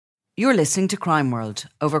You're listening to Crime World.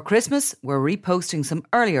 Over Christmas, we're reposting some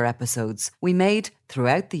earlier episodes we made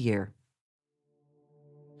throughout the year.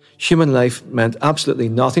 Human life meant absolutely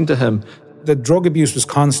nothing to him. The drug abuse was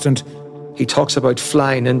constant. He talks about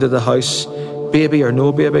flying into the house, baby or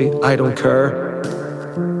no baby, I don't care.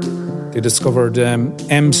 They discovered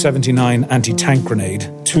M79 anti-tank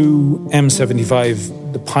grenade, 2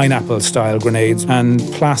 M75, the pineapple-style grenades, and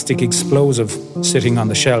plastic explosive sitting on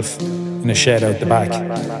the shelf in a shed out the back.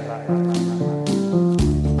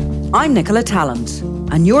 I'm Nicola Tallant,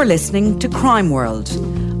 and you're listening to Crime World,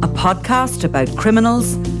 a podcast about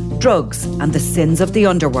criminals, drugs, and the sins of the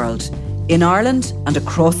underworld in Ireland and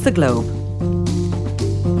across the globe.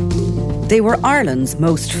 They were Ireland's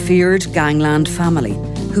most feared gangland family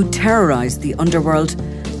who terrorised the underworld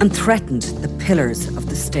and threatened the pillars of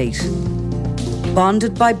the state.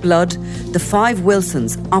 Bonded by blood, the five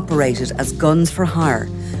Wilsons operated as guns for hire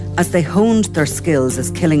as they honed their skills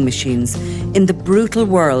as killing machines in the brutal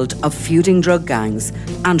world of feuding drug gangs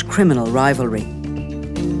and criminal rivalry.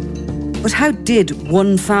 But how did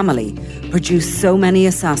one family produce so many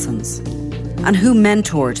assassins? And who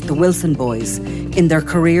mentored the Wilson boys in their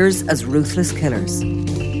careers as ruthless killers?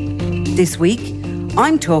 This week,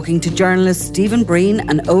 I'm talking to journalists Stephen Breen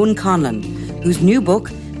and Owen Conlon, whose new book,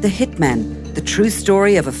 The Hitmen, the true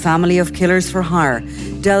story of a family of killers for hire,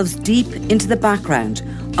 delves deep into the background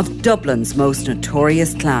of Dublin's most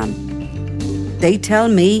notorious clan. They tell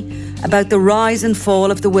me about the rise and fall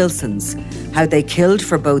of the Wilsons, how they killed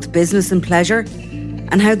for both business and pleasure,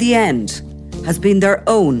 and how the end has been their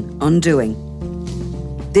own undoing.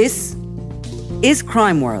 This is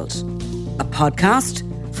Crime World, a podcast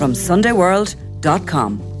from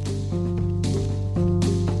SundayWorld.com.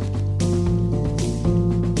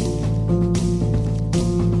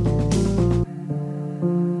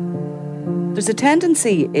 There's a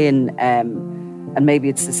tendency in, and maybe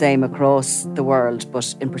it's the same across the world,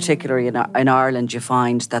 but in particular in Ireland, you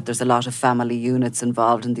find that there's a lot of family units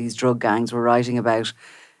involved in these drug gangs we're writing about.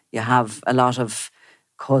 You have a lot of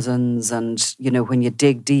cousins, and, you know, when you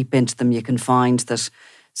dig deep into them, you can find that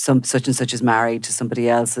some such and such is married to somebody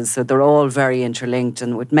else's. So they're all very interlinked,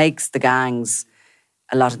 and what makes the gangs,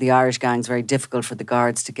 a lot of the Irish gangs, very difficult for the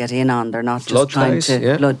guards to get in on. They're not just blood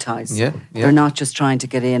ties. Yeah. They're not just trying to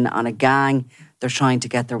get in on a gang. They're trying to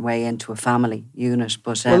get their way into a family unit.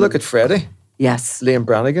 But well, look at Freddie. Yes. Liam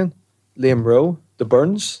Brannigan, Liam Rowe, the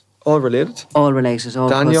Burns, all related. All related, all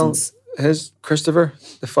Daniel, cousins. his Christopher,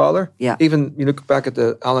 the father. Yeah. Even you look back at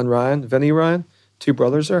the Alan Ryan, Vinnie Ryan, two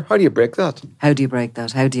brothers there. How do you break that? How do you break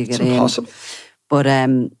that? How do you get in? It's impossible. But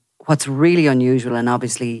what's really unusual, and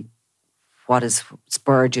obviously what has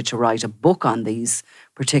spurred you to write a book on these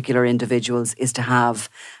particular individuals, is to have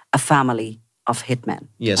a family of hitmen.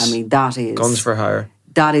 Yes. I mean, that is... Guns for hire.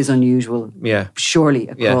 That is unusual. Yeah. Surely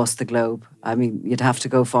across the globe. I mean, you'd have to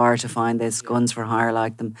go far to find this, guns for hire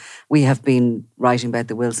like them. We have been writing about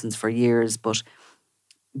the Wilsons for years, but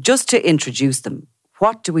just to introduce them,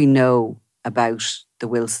 what do we know about the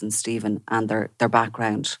Wilsons, Stephen, and their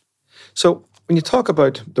background? So when you talk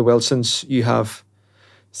about the Wilsons, you have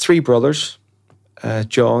three brothers,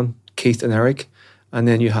 John, Keith and Eric, and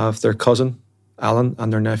then you have their cousin, Alan,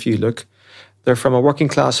 and their nephew, Luke. They're from a working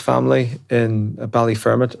class family in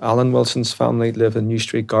Ballyfermot. Alan Wilson's family live in New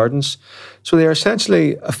Street Gardens. So they are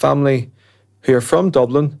essentially a family who are from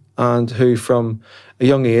Dublin and who from a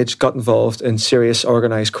young age got involved in serious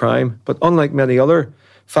organised crime. But unlike many other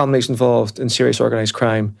families involved in serious organised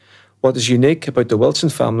crime, what is unique about the Wilson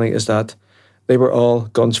family is that they were all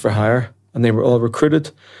guns for hire, and they were all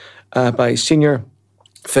recruited by senior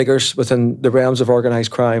figures within the realms of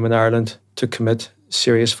organised crime in Ireland to commit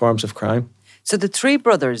serious forms of crime. So the three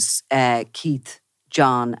brothers, Keith,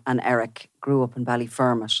 John and Eric, grew up in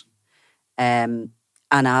Ballyfermot, and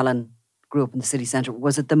Alan grew up in the city centre.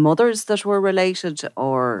 Was it the mothers that were related,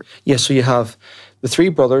 or...? Yes, so you have the three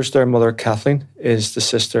brothers. Their mother, Kathleen, is the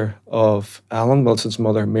sister of Alan Wilson's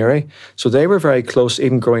mother, Mary. So they were very close,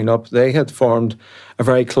 even growing up. They had formed a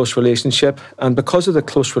very close relationship. And because of the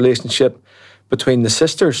close relationship between the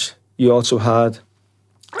sisters, you also had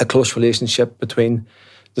a close relationship between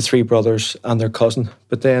the three brothers and their cousin.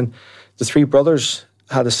 But then the three brothers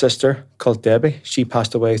had a sister called Debbie. She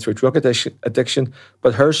passed away through drug addiction,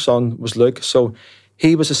 but her son was Luke. So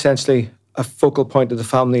he was essentially a focal point of the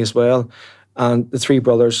family as well. And the three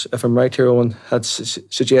brothers, if I'm right here, Owen, had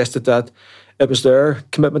suggested that it was their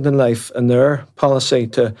commitment in life and their policy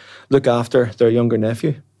to look after their younger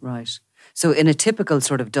nephew. Right. So in a typical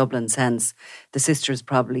sort of Dublin sense, the sisters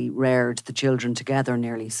probably reared the children together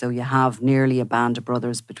nearly. So you have nearly a band of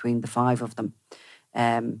brothers between the five of them.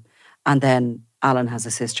 And then Alan has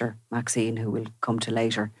a sister, Maxine, who we'll come to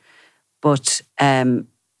later. But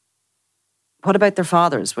what about their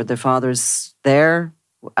fathers? Were their fathers there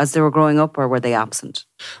as they were growing up, or were they absent?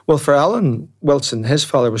 Well, for Alan Wilson, his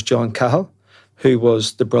father was John Cahill, who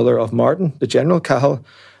was the brother of Martin, the General Cahill.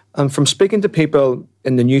 And from speaking to people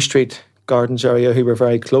in the New Street Gardens area who were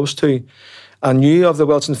very close to and knew of the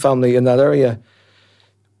Wilson family in that area,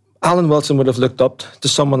 Alan Wilson would have looked up to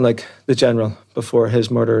someone like the General before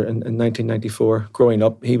his murder in 1994. Growing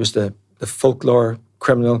up, he was the folklore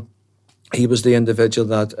criminal. He was the individual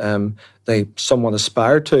that they somewhat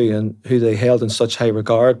aspired to and who they held in such high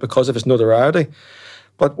regard because of his notoriety.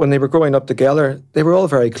 But when they were growing up together, they were all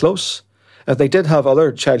very close. They did have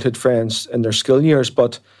other childhood friends in their school years,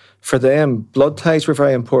 but for them, blood ties were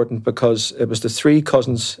very important because it was the three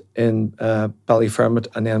cousins in Ballyfermot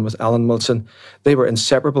and then with Alan Wilson. They were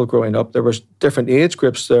inseparable growing up. There was different age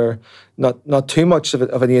groups there, not too much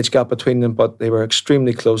of an age gap between them, but they were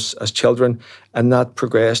extremely close as children, and that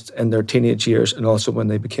progressed in their teenage years and also when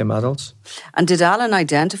they became adults. And did Alan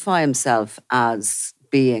identify himself as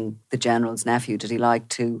being the General's nephew? Did he like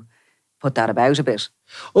to put that about a bit?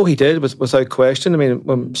 Oh, he did, without question. I mean,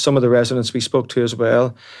 when some of the residents we spoke to as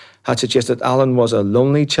well had suggested Alan was a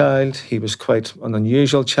lonely child. He was quite an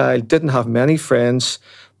unusual child, didn't have many friends,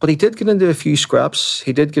 but he did get into a few scraps.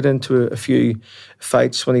 He did get into a few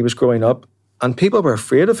fights when he was growing up, and people were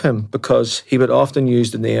afraid of him because he would often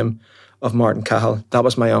use the name of Martin Cahill. That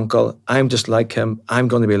was my uncle. I'm just like him. I'm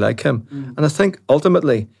going to be like him. And I think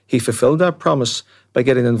ultimately he fulfilled that promise by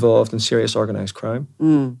getting involved in serious organised crime.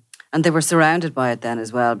 And they were surrounded by it then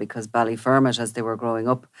as well, because Ballyfermot, as they were growing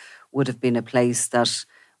up, would have been a place that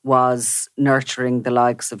was nurturing the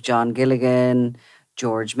likes of John Gilligan,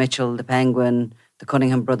 George Mitchell, the Penguin, the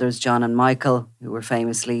Cunningham brothers, John and Michael, who were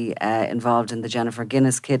famously involved in the Jennifer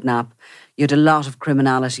Guinness kidnap. You had a lot of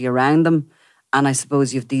criminality around them. And I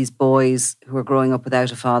suppose you have these boys who are growing up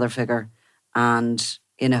without a father figure and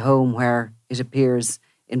in a home where it appears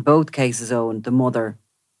in both cases, Owen, the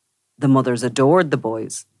mothers adored the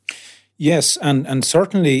boys. Yes, and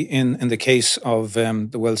certainly in the case of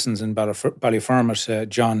the Wilsons in Ballyfermot,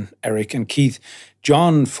 John, Eric and Keith,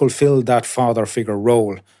 John fulfilled that father figure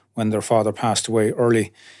role when their father passed away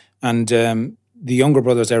early. And the younger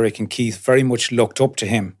brothers, Eric and Keith, very much looked up to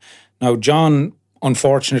him. Now, John,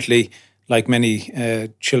 unfortunately, like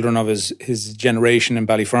many children of his generation in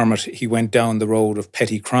Ballyfermot, he went down the road of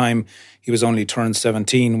petty crime. He was only turned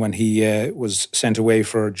 17 when he was sent away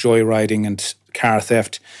for joyriding and car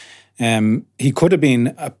theft. He could have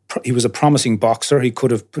been, he was a promising boxer. He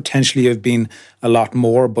could have potentially have been a lot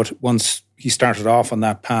more, but once he started off on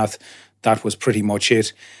that path, that was pretty much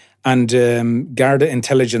it. And Garda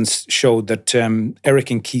intelligence showed that Eric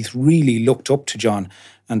and Keith really looked up to John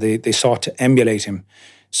and they sought to emulate him.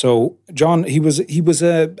 So John, he was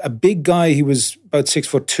a big guy. He was about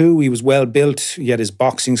 6'2". He was well built. He had his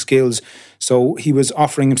boxing skills. So he was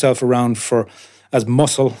offering himself around as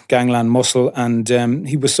muscle, gangland muscle, and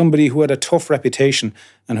he was somebody who had a tough reputation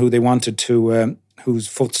and who they wanted to, whose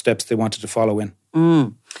footsteps they wanted to follow in.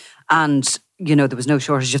 And you know, there was no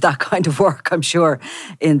shortage of that kind of work, I'm sure,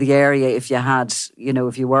 in the area. If you had, you know,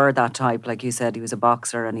 if you were that type, like you said, he was a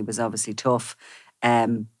boxer and he was obviously tough.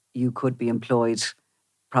 You could be employed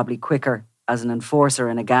probably quicker as an enforcer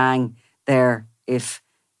in a gang there if,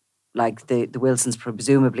 like, the Wilsons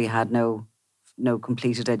presumably had no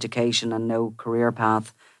completed education and no career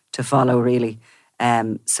path to follow, really.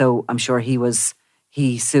 So I'm sure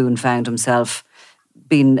he soon found himself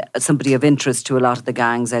being somebody of interest to a lot of the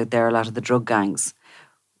gangs out there, a lot of the drug gangs.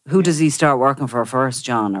 Who does he start working for first,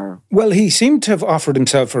 John? Or well, he seemed to have offered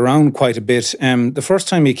himself around quite a bit. The first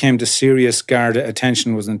time he came to serious Garda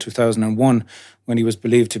attention was in 2001, when he was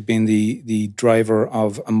believed to have been the driver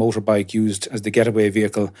of a motorbike used as the getaway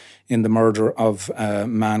vehicle in the murder of a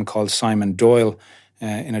man called Simon Doyle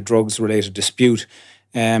in a drugs-related dispute.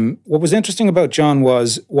 What was interesting about John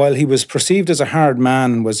was, while he was perceived as a hard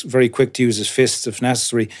man and was very quick to use his fists if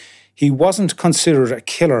necessary, he wasn't considered a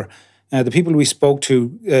killer. The people we spoke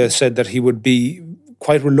to said that he would be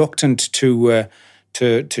quite reluctant to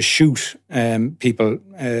shoot people.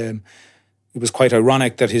 It was quite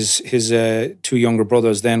ironic that his two younger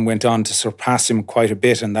brothers then went on to surpass him quite a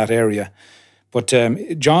bit in that area. But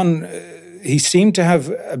John, he seemed to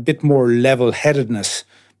have a bit more level-headedness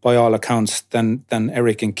by all accounts than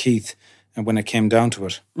Eric and Keith, and when it came down to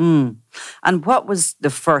it. And what was the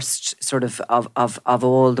first sort of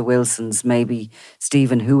all the Wilsons, maybe,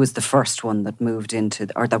 Stephen, who was the first one that moved into,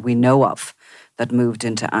 or that we know of, that moved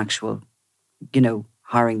into actual, you know,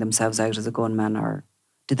 hiring themselves out as a gunman? Or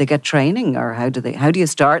did they get training, or how do you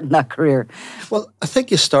start in that career? Well, I think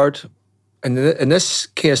you start, in this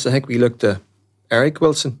case, I think we looked at Eric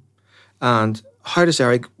Wilson. And how does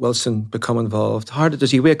Eric Wilson become involved? How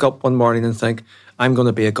does he wake up one morning and think, I'm going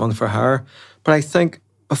to be a gun for hire? But I think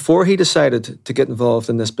before he decided to get involved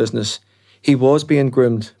in this business, he was being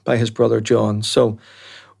groomed by his brother John. So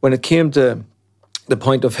when it came to the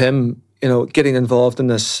point of him, getting involved in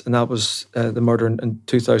this, and that was the murder in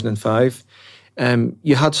 2005,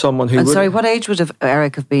 you had someone who... And sorry, what age would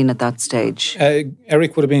Eric have been at that stage?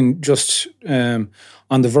 Eric would have been just on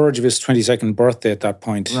the verge of his 22nd birthday at that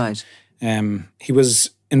point. Right. He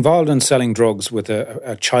was involved in selling drugs with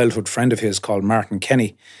a childhood friend of his called Martin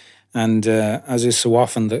Kenny. And as is so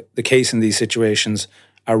often the case in these situations,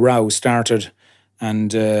 a row started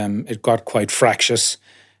and it got quite fractious.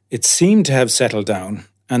 It seemed to have settled down.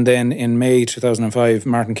 And then in May 2005,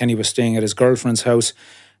 Martin Kenny was staying at his girlfriend's house,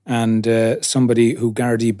 and somebody who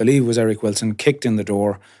Gardaí believed was Eric Wilson kicked in the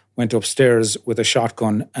door, went upstairs with a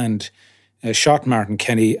shotgun and shot Martin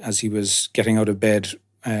Kenny as he was getting out of bed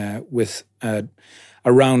with a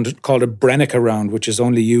round called a Brennick round, which is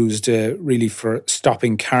only used really for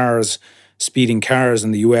stopping cars, speeding cars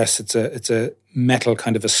in the US. It's a metal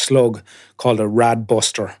kind of a slug called a rad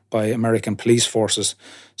buster by American police forces.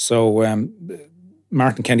 So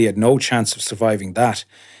Martin Kenny had no chance of surviving that.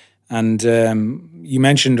 And you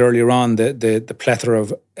mentioned earlier on the plethora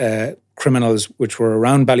of criminals which were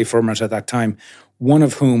around Ballyfermot at that time, one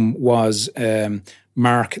of whom was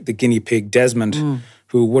Mark the guinea pig Desmond,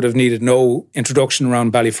 who would have needed no introduction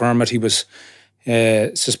around Ballyfermot. He was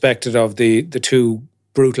suspected of the two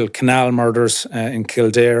brutal canal murders in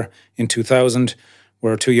Kildare in 2000,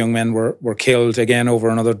 where two young men were killed, again over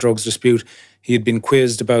another drugs dispute. He had been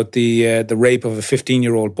quizzed about the rape of a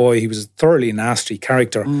 15-year-old boy. He was a thoroughly nasty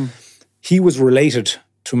character. He was related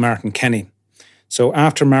to Martin Kenny. So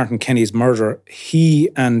after Martin Kenny's murder, he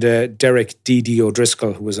and Derek D.D.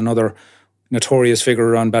 O'Driscoll, who was another notorious figure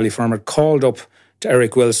around Ballyfermot, called up to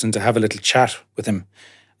Eric Wilson to have a little chat with him.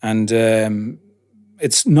 And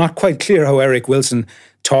it's not quite clear how Eric Wilson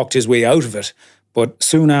talked his way out of it, but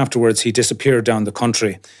soon afterwards he disappeared down the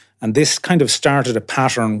country. And this kind of started a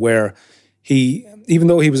pattern where he, even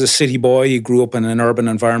though he was a city boy, he grew up in an urban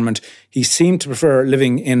environment, he seemed to prefer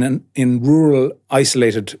living in rural,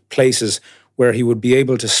 isolated places where he would be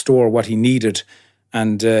able to store what he needed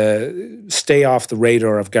and stay off the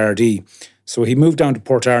radar of Gardaí. So he moved down to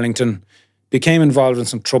Portarlington, became involved in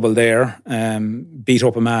some trouble there, beat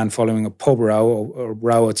up a man following a pub row, or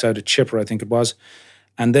row outside of Chipper, I think it was,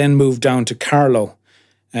 and then moved down to Carlow,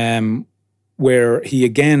 where he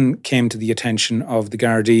again came to the attention of the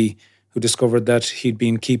Gardaí, who discovered that he'd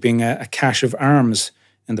been keeping a cache of arms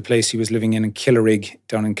in the place he was living in Killarig,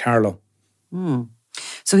 down in Carlow.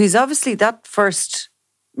 So he's obviously, that first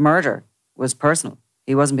murder was personal.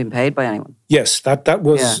 He wasn't being paid by anyone. Yes, that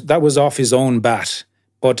was off his own bat.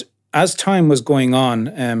 But as time was going on,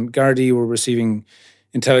 Gardaí were receiving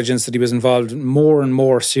intelligence that he was involved in more and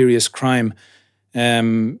more serious crime. He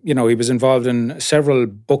was involved in several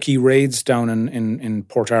bookie raids down in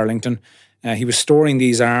Portarlington. He was storing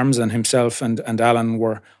these arms, and himself and Alan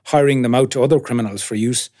were hiring them out to other criminals for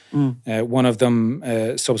use. One of them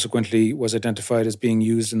subsequently was identified as being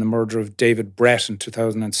used in the murder of David Brett in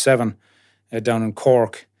 2007 down in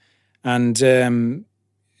Cork. And,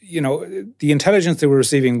 the intelligence they were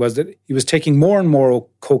receiving was that he was taking more and more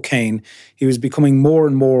cocaine. He was becoming more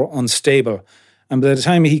and more unstable. And by the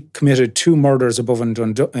time he committed 2 murders above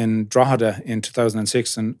in Drogheda in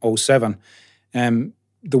 2006 and 2007,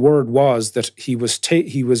 the word was that he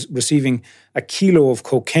was receiving a kilo of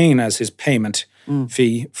cocaine as his payment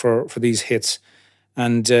fee for these hits.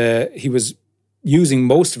 And he was using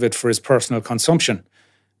most of it for his personal consumption.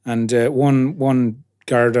 And one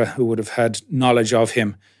Garda who would have had knowledge of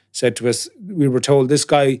him said to us, we were told, this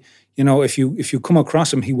guy, if you come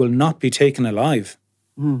across him, he will not be taken alive.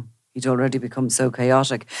 He'd already become so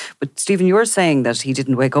chaotic. But Stephen, you were saying that he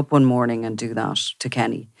didn't wake up one morning and do that to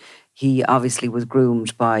Kenny. He obviously was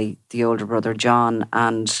groomed by the older brother, John,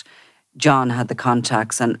 and John had the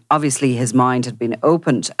contacts. And obviously his mind had been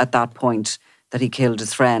opened at that point that he killed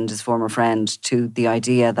his former friend, to the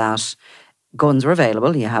idea that guns were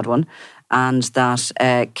available, he had one, and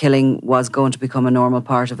that killing was going to become a normal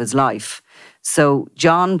part of his life. So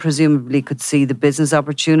John presumably could see the business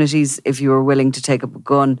opportunities if you were willing to take up a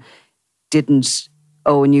gun. Didn't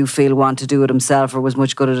Owen Newfield want to do it himself or was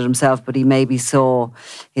much good at it himself, but he maybe saw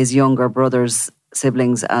his younger brothers,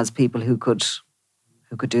 siblings, as people who could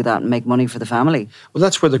do that and make money for the family. Well,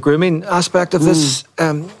 that's where the grooming aspect of this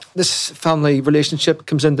family relationship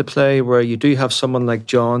comes into play, where you do have someone like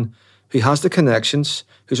John who has the connections,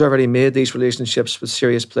 who's already made these relationships with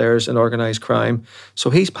serious players in organised crime. So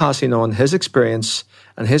he's passing on his experience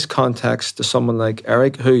and his contacts to someone like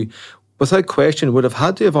Eric, who, without question, would have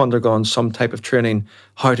had to have undergone some type of training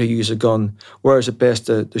how to use a gun, where is it best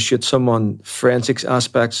to shoot someone, forensics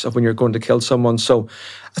aspects of when you're going to kill someone. So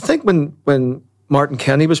I think when Martin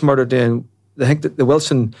Kenny was murdered, then I think that the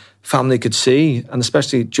Wilson family could see, and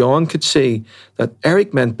especially John could see, that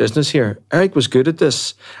Eric meant business here. Eric was good at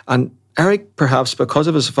this, and Eric, perhaps because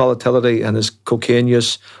of his volatility and his cocaine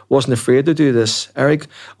use, wasn't afraid to do this. Eric,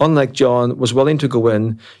 unlike John, was willing to go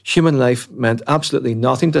in. Human life meant absolutely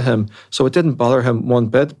nothing to him, so it didn't bother him one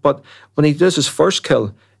bit. But when he does his first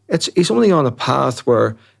kill, he's only on a path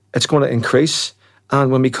where it's going to increase.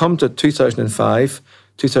 And when we come to 2005,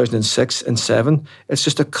 2006 and 2007, it's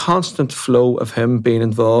just a constant flow of him being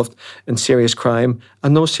involved in serious crime,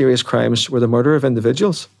 and those serious crimes were the murder of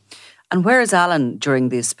individuals. And where is Alan during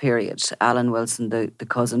this period? Alan Wilson, the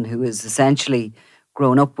cousin who is essentially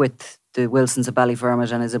grown up with the Wilsons of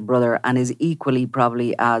Ballyfermot and is a brother and is equally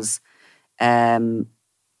probably as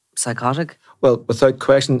psychotic? Well, without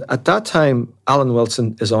question, at that time, Alan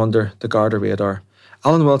Wilson is under the Garda radar.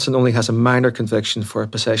 Alan Wilson only has a minor conviction for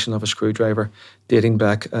possession of a screwdriver dating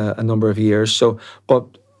back a number of years.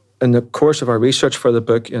 But in the course of our research for the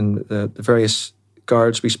book and the various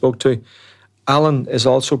guards we spoke to, Alan is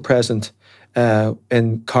also present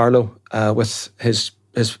in Carlow with his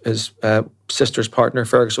sister's partner,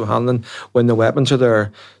 Fergus O'Hanlon, when the weapons are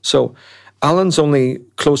there. So Alan's only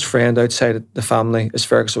close friend outside the family is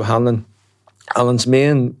Fergus O'Hanlon. Alan's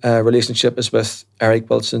main relationship is with Eric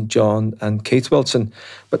Wilson, John and Keith Wilson.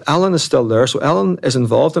 But Alan is still there. So Alan is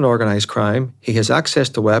involved in organised crime. He has access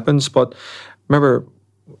to weapons. But remember,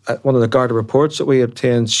 one of the Garda reports that we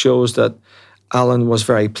obtained shows that Alan was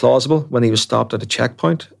very plausible when he was stopped at a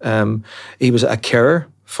checkpoint. He was a carer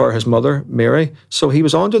for his mother, Mary. So he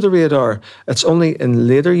was under the radar. It's only in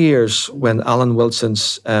later years when Alan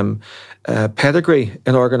Wilson's pedigree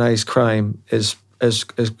in organised crime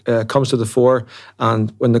comes to the fore,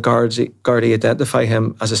 and when the Gardaí identify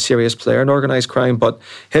him as a serious player in organised crime. But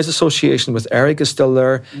his association with Eric is still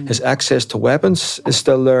there. His access to weapons is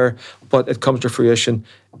still there, but it comes to fruition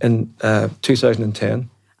in 2010.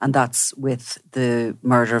 And that's with the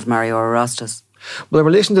murder of Mariora Rostas. Well, in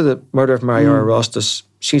relation to the murder of Mariora Rostas,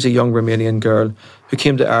 she's a young Romanian girl who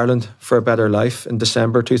came to Ireland for a better life in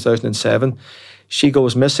December 2007. She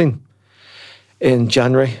goes missing in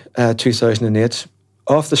January 2008,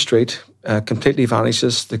 off the street, completely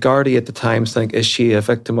vanishes. The Gardaí at the time think, is she a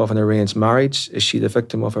victim of an arranged marriage? Is she the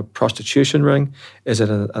victim of a prostitution ring? Is it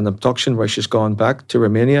an abduction where she's gone back to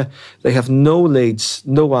Romania? They have no leads,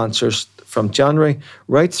 no answers from January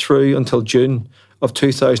right through until June of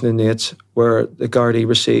 2008, where the Gardaí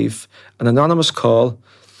receive an anonymous call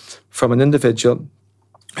from an individual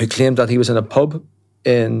who claimed that he was in a pub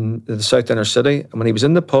in the South Inner City, and when he was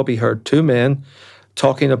in the pub, he heard two men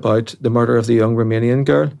talking about the murder of the young Romanian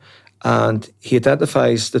girl, and he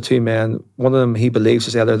identifies the two men. One of them he believes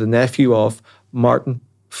is either the nephew of Martin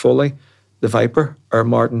Foley, the Viper, or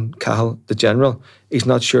Martin Cahill, the General. He's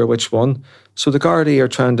not sure which one. So the Gardaí are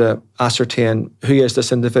trying to ascertain who is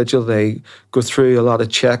this individual. They go through a lot of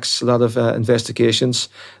checks, a lot of investigations.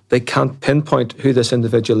 They can't pinpoint who this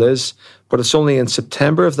individual is, but it's only in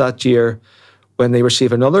September of that year when they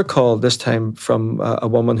receive another call, this time from a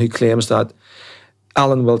woman who claims that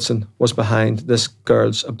Alan Wilson was behind this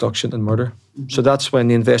girl's abduction and murder. So that's when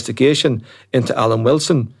the investigation into Alan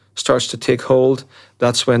Wilson starts to take hold.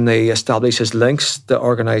 That's when they establish his links to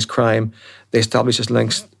organised crime. They establish his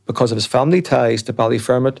links because of his family ties to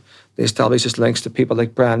Ballyfermot. They establish his links to people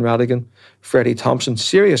like Brian Radigan, Freddie Thompson,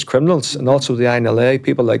 serious criminals, and also the INLA,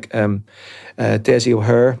 people like Daisy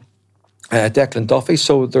O'Hare, Declan Duffy.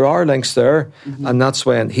 So there are links there, and that's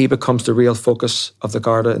when he becomes the real focus of the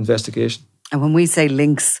Garda investigation. And when we say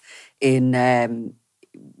links in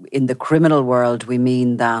the criminal world, we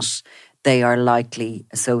mean that they are likely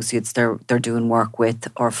associates. They're doing work with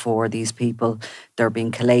or for these people. They're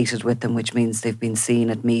being collated with them, which means they've been seen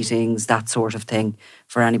at meetings, that sort of thing.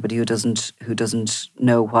 For anybody who doesn't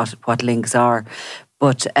know what links are,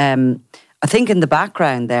 but I think in the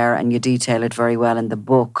background there, and you detail it very well in the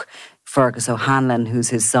book, Fergus O'Hanlon, who's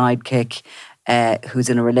his sidekick, who's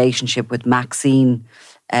in a relationship with Maxine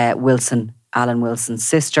Wilson, Alan Wilson's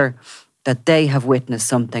sister, that they have witnessed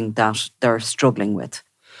something that they're struggling with.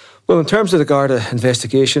 Well, in terms of the Garda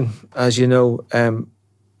investigation, as you know,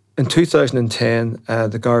 in 2010,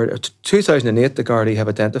 2008, the Gardaí have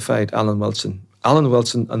identified Alan Wilson. Alan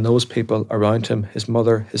Wilson and those people around him, his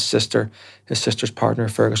mother, his sister's partner,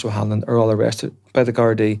 Fergus O'Hanlon, are all arrested by the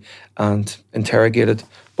Gardaí and interrogated,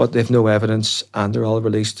 but they've no evidence and they're all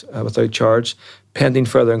released without charge, pending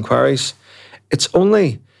further inquiries. It's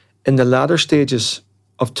only in the latter stages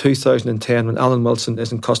of 2010, when Alan Wilson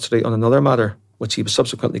is in custody on another matter, which he was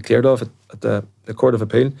subsequently cleared of at the Court of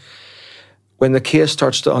Appeal, when the case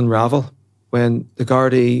starts to unravel, when the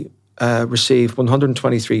Gardaí received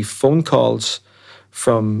 123 phone calls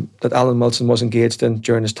that Alan Wilson was engaged in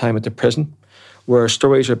during his time at the prison, where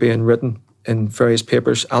stories are being written in various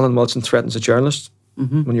papers. Alan Wilson threatens a journalist,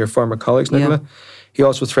 one of your former colleagues, Nicola. Yeah. He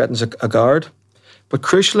also threatens a guard. But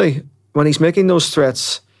crucially, when he's making those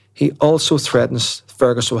threats, he also threatens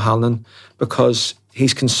Fergus O'Hanlon because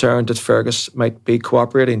he's concerned that Fergus might be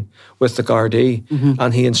cooperating with the Gardaí,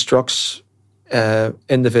 and he instructs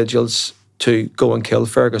individuals to go and kill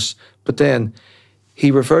Fergus. But then he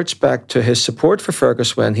reverts back to his support for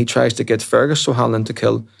Fergus when he tries to get Fergus O'Hanlon to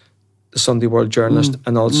kill the Sunday World journalist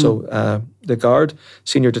and also the guard,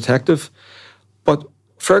 senior detective. But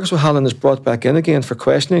Fergus O'Hanlon is brought back in again for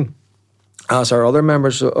questioning, as are other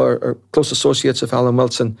members or close associates of Alan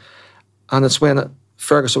Wilson. And it's when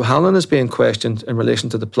Fergus O'Hanlon is being questioned in relation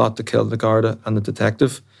to the plot to kill the Garda and the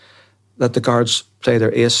detective that the guards play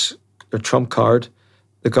their trump card.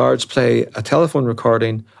 The guards play a telephone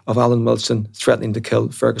recording of Alan Wilson threatening to kill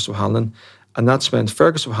Fergus O'Hanlon. And that's when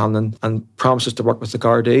Fergus O'Hanlon promises to work with the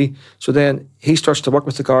Gardaí. So then he starts to work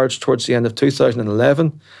with the guards towards the end of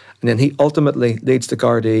 2011. And then he ultimately leads the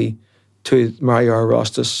Gardaí to Mary-Ora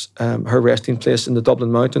Rostas, her resting place in the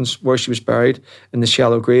Dublin Mountains, where she was buried in the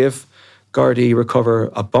shallow grave. Gardaí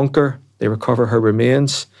recover a bunker. They recover her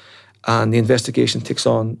remains. And the investigation takes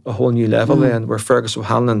on a whole new level then, where Fergus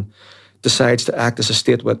O'Hanlon decides to act as a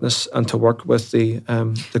state witness and to work with the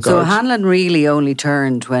guards. So O'Hanlon really only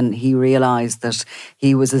turned when he realised that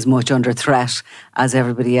he was as much under threat as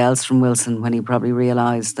everybody else from Wilson, when he probably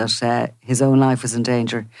realised that his own life was in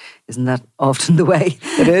danger. Isn't that often the way?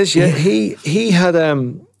 It is, yeah. He had,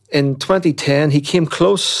 in 2010, he came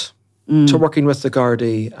close to working with the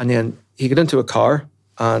Gardaí, and then he got into a car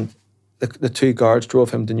and the two guards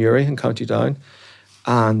drove him to Newry in County Down,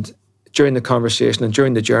 and during the conversation and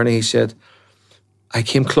during the journey, he said, I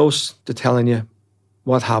came close to telling you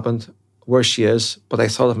what happened, where she is, but I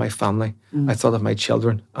thought of my family. I thought of my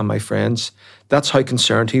children and my friends. That's how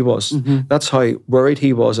concerned he was. That's how worried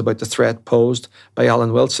he was about the threat posed by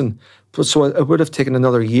Alan Wilson. But so it would have taken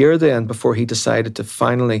another year then before he decided to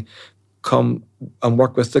finally come and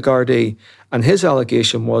work with the Gardaí. And his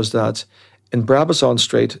allegation was that in Brabazon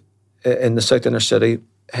Street in the South Inner City,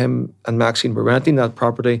 him and Maxine were renting that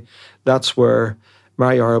property. That's where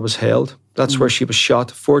Mary-Ora was held. That's where she was shot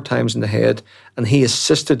 4 times in the head. And he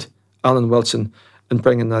assisted Alan Wilson in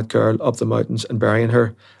bringing that girl up the mountains and burying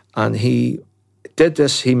her. And he did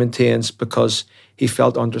this, he maintains, because he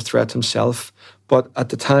felt under threat himself. But at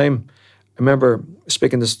the time, I remember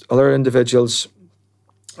speaking to other individuals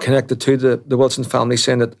connected to the Wilson family,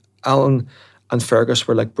 saying that Alan and Fergus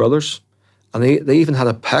were like brothers. And they even had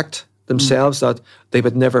a pact themselves that they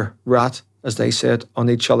would never rat, as they said, on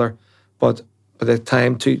each other. But by the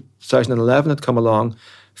time 2011 had come along,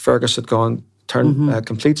 Fergus had turned a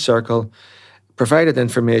complete circle, provided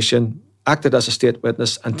information, acted as a state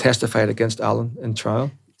witness and testified against Alan in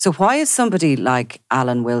trial. So why is somebody like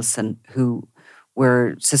Alan Wilson, who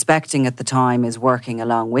we're suspecting at the time is working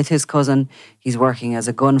along with his cousin, he's working as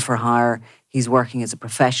a gun for hire, he's working as a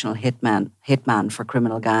professional hitman for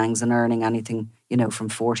criminal gangs and earning anything, from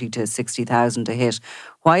 40 to 60,000 a hit.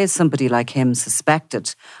 Why is somebody like him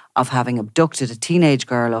suspected of having abducted a teenage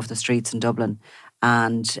girl off the streets in Dublin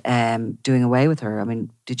and doing away with her? I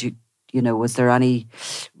mean, did you, was there any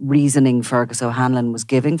reasoning Fergus O'Hanlon was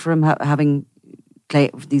giving for him having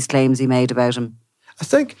these claims he made about him? I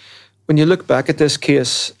think when you look back at this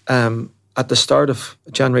case, at the start of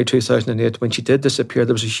January 2008, when she did disappear,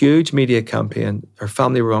 there was a huge media campaign. Her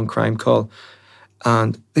family were on Crime Call,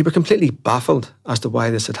 and they were completely baffled as to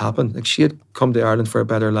why this had happened. Like, she had come to Ireland for a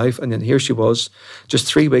better life, and then here she was, just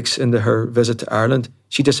 3 weeks into her visit to Ireland,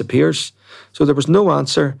 she disappears. So there was no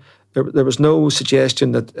answer. There was no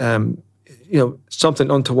suggestion that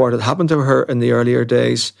something untoward had happened to her in the earlier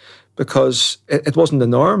days, because it wasn't the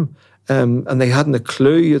norm, and they hadn't a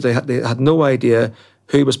clue. They had no idea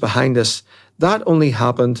who was behind this. That only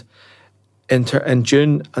happened in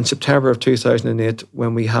June and September of 2008,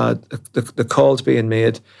 when we had the calls being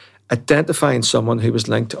made identifying someone who was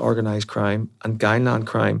linked to organised crime and gangland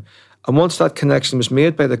crime. And once that connection was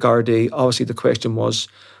made by the Gardaí, obviously the question was,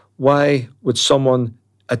 why would someone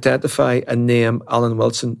identify and name Alan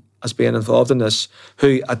Wilson as being involved in this,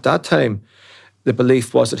 who at that time the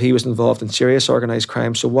belief was that he was involved in serious organised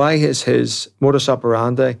crime? So why is his modus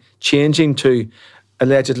operandi changing to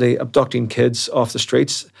allegedly abducting kids off the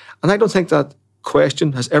streets? And I don't think that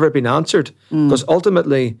question has ever been answered, because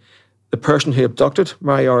ultimately the person who abducted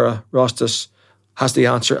Mary-Ora Rostas has the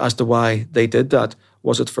answer as to why they did that.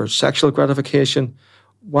 Was it for sexual gratification?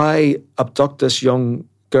 Why abduct this young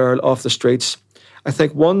girl off the streets? I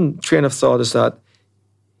think one train of thought is that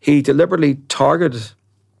he deliberately targeted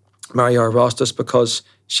Maria Rostas because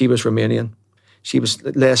she was Romanian. She was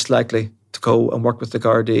less likely to go and work with the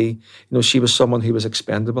Gardaí. She was someone who was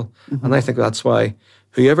expendable. Mm-hmm. And I think that's why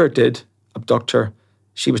whoever did abduct her,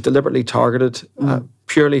 she was deliberately targeted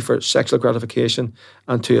purely for sexual gratification,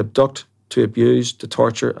 and to abduct, to abuse, to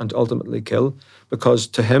torture, and ultimately kill. Because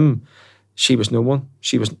to him, she was no one.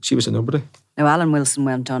 She was a nobody. Now, Alan Wilson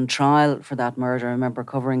went on trial for that murder. I remember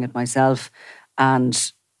covering it myself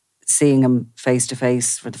and seeing him face to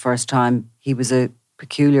face for the first time. He was a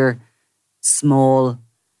peculiar, small,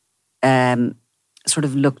 sort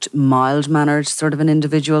of looked mild-mannered sort of an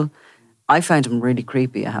individual. I found him really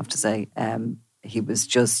creepy, I have to say. He was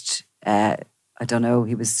just, I don't know,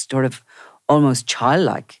 he was sort of almost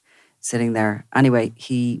childlike sitting there. Anyway,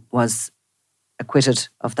 he was acquitted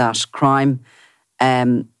of that crime,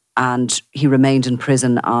 and he remained in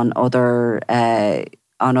prison on other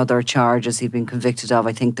charges he'd been convicted of.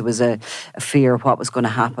 I think there was a fear of what was going to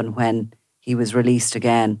happen when he was released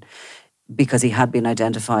again, because he had been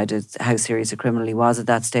identified as how serious a criminal he was at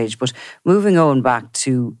that stage. But moving on back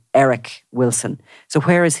to Eric Wilson. So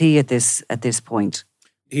where is he at this point?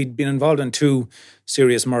 He'd been involved in 2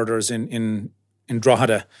 serious murders in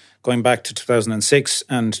Drogheda, going back to 2006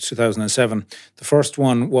 and 2007. The first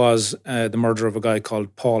one was the murder of a guy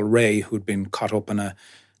called Paul Ray, who'd been caught up in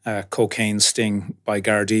a cocaine sting by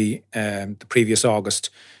Gardaí the previous August.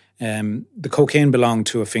 The cocaine belonged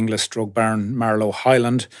to a Finglas drug baron, Marlowe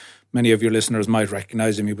Highland. Many of your listeners might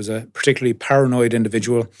recognise him. He was a particularly paranoid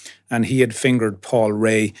individual, and he had fingered Paul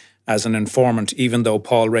Ray as an informant, even though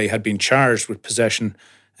Paul Ray had been charged with possession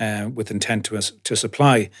with intent to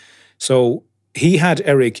supply. So he had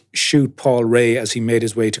Eric shoot Paul Ray as he made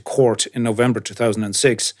his way to court in November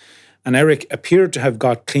 2006, and Eric appeared to have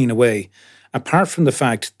got clean away, apart from the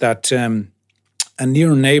fact that a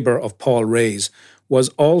near neighbour of Paul Ray's was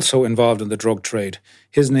also involved in the drug trade.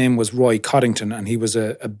 His name was Roy Coddington, and he was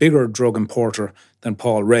a bigger drug importer than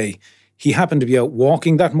Paul Ray. He happened to be out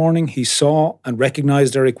walking that morning. He saw and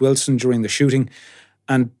recognised Eric Wilson during the shooting,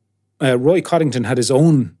 and Roy Coddington had his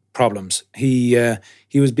own problems. He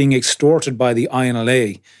was being extorted by the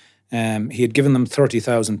INLA. He had given them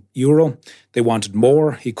 €30,000. They wanted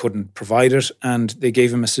more. He couldn't provide it, and they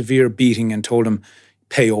gave him a severe beating and told him,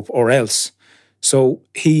 pay up or else. So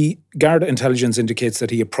Garda intelligence indicates that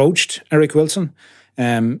he approached Eric Wilson.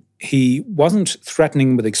 He wasn't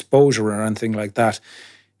threatening with exposure or anything like that.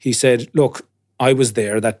 He said, look, I was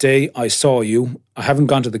there that day. I saw you. I haven't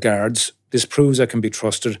gone to the guards. This proves I can be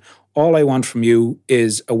trusted. All I want from you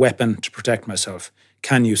is a weapon to protect myself.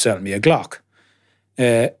 Can you sell me a Glock?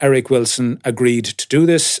 Eric Wilson agreed to do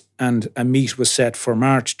this, and a meet was set for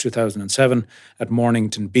March 2007 at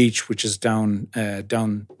Mornington Beach, which is down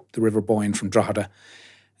the River Boyne from Drogheda.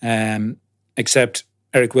 Except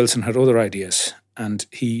Eric Wilson had other ideas, and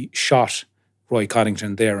he shot Roy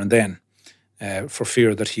Coddington there and then for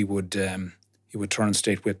fear that he would turn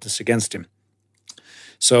state witness against him.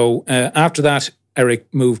 So after that,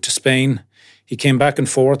 Eric moved to Spain. He came back and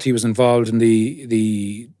forth. He was involved in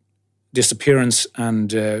the disappearance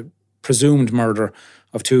and presumed murder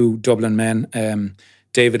of 2 Dublin men,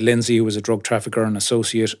 David Lindsay, who was a drug trafficker and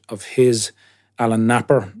associate of his, Alan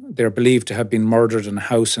Napper. They're believed to have been murdered in a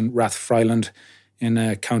house in Rathfriland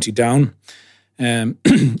in County Down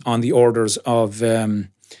on the orders of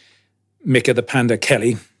Micah the Panda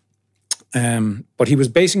Kelly. But he was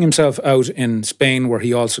basing himself out in Spain, where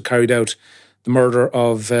he also carried out the murder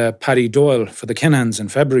of Paddy Doyle for the Kinahans in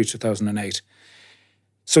February 2008.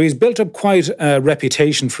 So he's built up quite a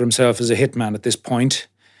reputation for himself as a hitman at this point.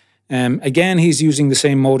 Again, he's using the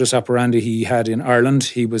same modus operandi he had in Ireland.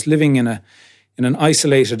 He was living in an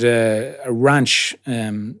isolated a ranch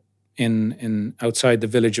in outside the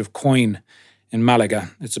village of Coyne in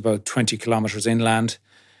Malaga. It's about 20 kilometres inland.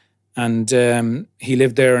 And he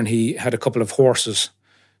lived there, and he had a couple of horses.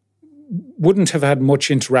 Wouldn't have had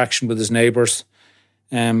much interaction with his neighbours,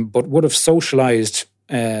 but would have socialised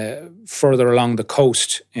further along the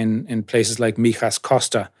coast in places like Mijas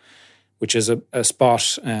Costa, which is a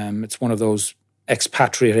spot. It's one of those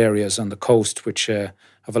expatriate areas on the coast which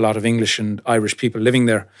have a lot of English and Irish people living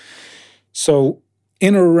there. So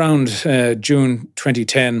in or around June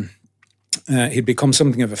 2010, he'd become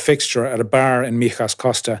something of a fixture at a bar in Mijas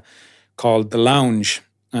Costa called The Lounge,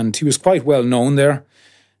 and he was quite well known there.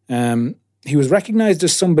 He was recognised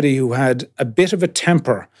as somebody who had a bit of a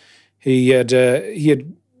temper. He had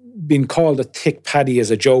been called a thick paddy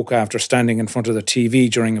as a joke after standing in front of the TV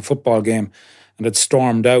during a football game and had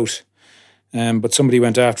stormed out. But somebody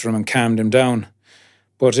went after him and calmed him down.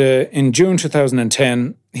 But in June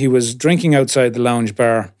 2010, he was drinking outside the lounge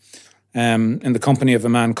bar in the company of a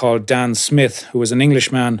man called Dan Smith, who was an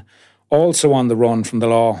Englishman, also on the run from the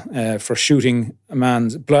law for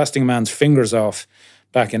blasting a man's fingers off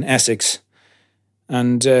back in Essex.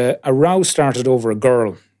 And a row started over a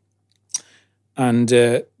girl. And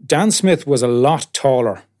Dan Smith was a lot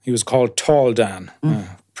taller. He was called Tall Dan.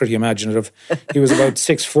 Pretty imaginative. He was about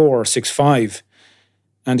 6'4", 6'5",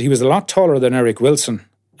 and he was a lot taller than Eric Wilson.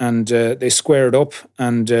 And they squared up,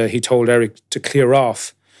 and he told Eric to clear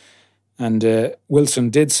off. And Wilson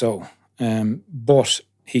did so. But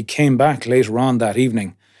he came back later on that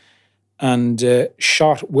evening and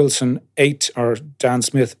shot Dan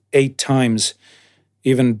Smith 8 times,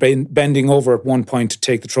 even bending over at one point to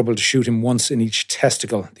take the trouble to shoot him once in each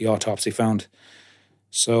testicle, the autopsy found.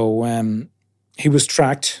 So he was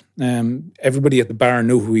tracked. Everybody at the bar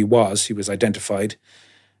knew who he was. He was identified.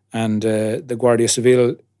 And the Guardia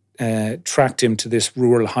Civil tracked him to this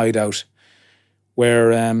rural hideout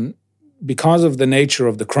where, because of the nature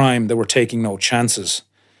of the crime, they were taking no chances.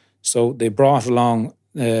 So they brought along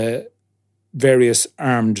various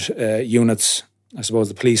armed units. I suppose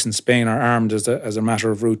the police in Spain are armed as a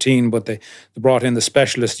matter of routine, but they brought in the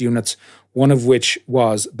specialist units, one of which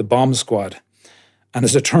was the bomb squad. And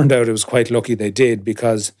as it turned out, it was quite lucky they did,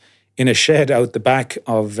 because in a shed out the back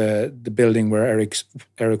of the building where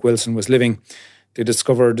Eric Wilson was living, they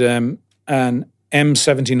discovered an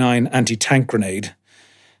M79 anti-tank grenade,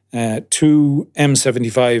 2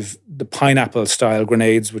 M75, the pineapple-style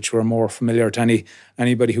grenades, which were more familiar to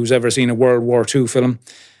anybody who's ever seen a World War II film,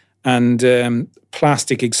 and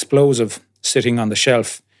plastic explosive sitting on the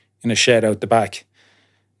shelf in a shed out the back.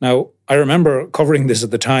 Now, I remember covering this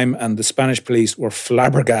at the time, and the Spanish police were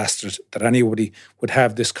flabbergasted that anybody would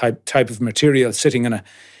have this type of material sitting in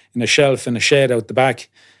a shelf in a shed out the back.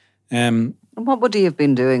 And what would he have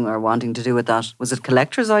been doing or wanting to do with that? Was it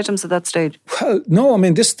collector's items at that stage? Well, no. I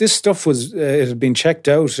mean, this stuff was it had been checked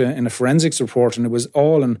out in a forensics report, and it was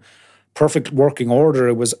all in perfect working order.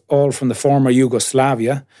 It was all from the former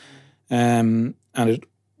Yugoslavia, and it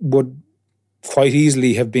would quite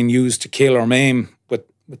easily have been used to kill or maim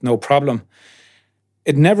with no problem.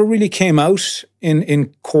 It never really came out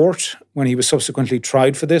in court when he was subsequently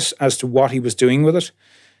tried for this as to what he was doing with it.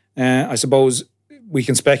 I suppose we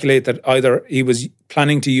can speculate that either he was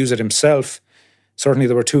planning to use it himself. Certainly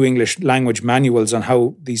there were 2 English language manuals on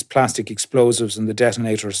how these plastic explosives and the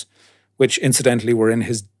detonators, which incidentally were in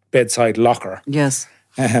his bedside locker, yes,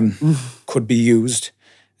 could be used.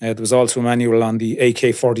 There was also a manual on the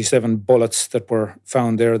AK-47 bullets that were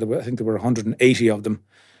found there. I think there were 180 of them,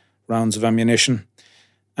 rounds of ammunition.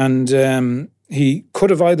 And he could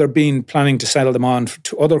have either been planning to sell them on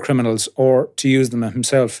to other criminals or to use them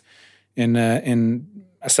himself in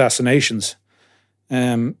assassinations.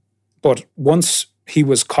 But once he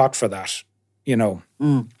was caught for that,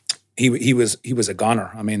 he was a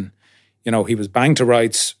goner. I mean, he was banged to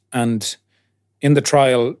rights, and in the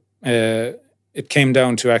trial, it came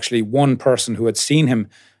down to actually one person who had seen him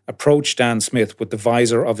approach Dan Smith with the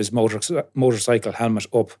visor of his motorcycle helmet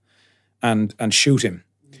up and shoot him.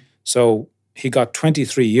 So he got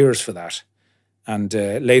 23 years for that, and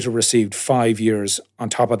later received 5 years on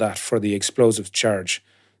top of that for the explosives charge.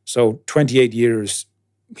 So 28 years,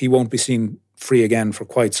 he won't be seen free again for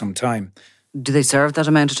quite some time. Do they serve that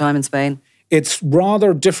amount of time in Spain? It's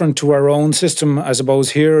rather different to our own system. I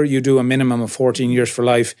suppose here you do a minimum of 14 years for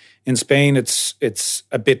life. In Spain, it's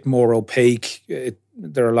a bit more opaque.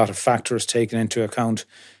 There are a lot of factors taken into account,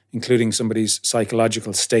 including somebody's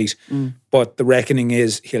psychological state. But the reckoning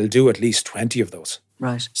is he'll do at least 20 of those.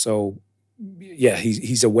 Right. So, yeah,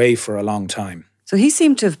 he's away for a long time. So he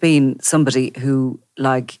seemed to have been somebody who,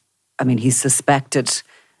 he's suspected,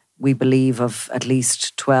 we believe, of at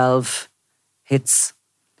least 12 hits.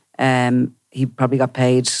 He probably got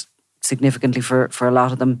paid significantly for a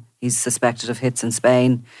lot of them. He's suspected of hits in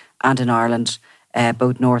Spain and in Ireland,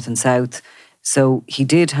 both north and south. So he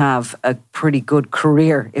did have a pretty good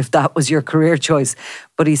career, if that was your career choice.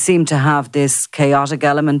 But he seemed to have this chaotic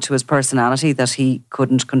element to his personality that he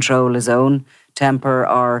couldn't control his own temper,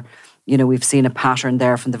 or, we've seen a pattern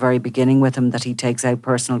there from the very beginning with him that he takes out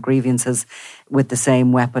personal grievances with the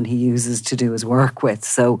same weapon he uses to do his work with.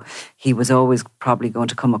 So he was always probably going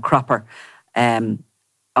to come a cropper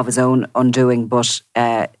of his own undoing. But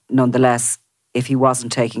nonetheless, if he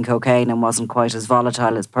wasn't taking cocaine and wasn't quite as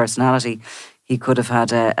volatile as personality, he could have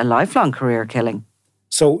had a lifelong career killing.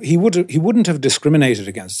 So he wouldn't have discriminated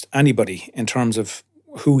against anybody in terms of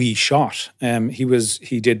who he shot.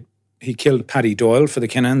 He did he killed Paddy Doyle for the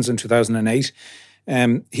Kinahans in 2008.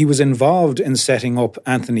 He was involved in setting up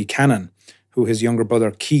Anthony Cannon, who his younger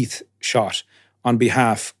brother Keith shot on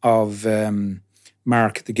behalf of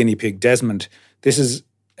Mark the guinea pig Desmond. This is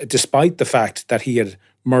despite the fact that he had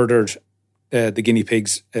murdered the guinea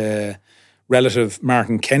pig's relative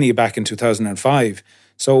Martin Kenny back in 2005.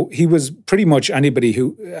 So he was pretty much anybody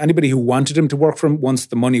who wanted him to work for him. Once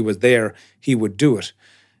the money was there, he would do it.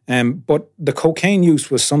 But the cocaine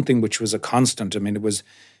use was something which was a constant. I mean, it was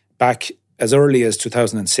back as early as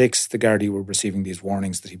 2006. The Gardaí were receiving these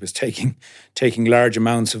warnings that he was taking large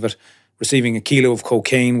amounts of it, receiving a kilo of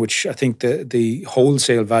cocaine, which I think the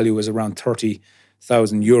wholesale value is around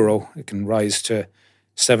 €30,000. It can rise to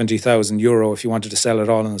 €70,000 if you wanted to sell it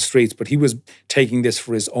all on the streets. But he was taking this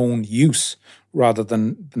for his own use rather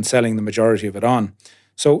than selling the majority of it on.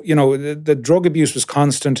 So, the drug abuse was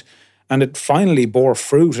constant, and it finally bore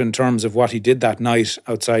fruit in terms of what he did that night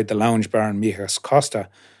outside the lounge bar in Mijas Costa.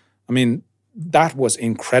 I mean, that was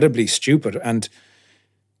incredibly stupid. And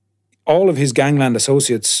all of his gangland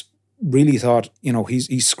associates really thought,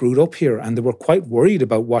 he's screwed up here. And they were quite worried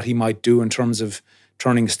about what he might do in terms of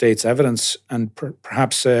turning state's evidence and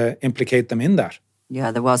perhaps implicate them in that.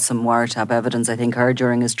 Yeah, there was some wiretap evidence, I think, heard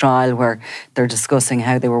during his trial where they're discussing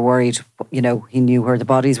how they were worried, he knew where the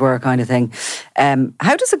bodies were kind of thing.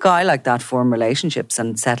 How does a guy like that form relationships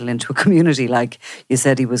and settle into a community? Like you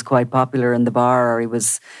said, he was quite popular in the bar, or he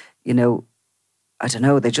was, I don't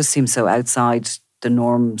know, they just seem so outside the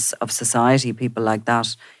norms of society, people like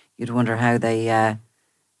that. You'd wonder how they,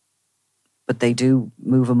 but they do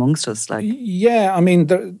move amongst us. Yeah, I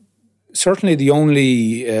mean, certainly the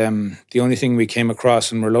only thing we came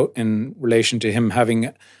across in relation to him having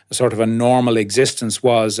a sort of a normal existence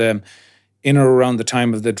was in or around the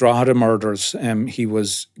time of the Drogheda murders. He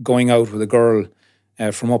was going out with a girl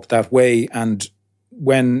from up that way, and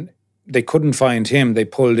when they couldn't find him, the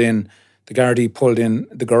Gardaí pulled in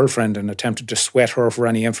the girlfriend and attempted to sweat her for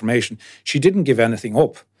any information. She didn't give anything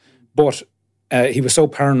up, but he was so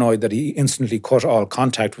paranoid that he instantly cut all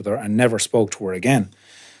contact with her and never spoke to her again.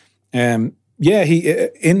 He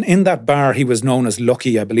in that bar he was known as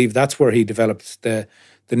Lucky. I believe that's where he developed the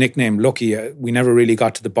nickname Lucky. We never really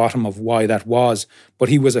got to the bottom of why that was, but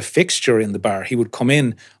he was a fixture in the bar. He would come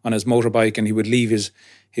in on his motorbike and he would leave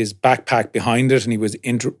his backpack behind it, and he would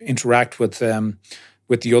interact with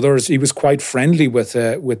the others. He was quite friendly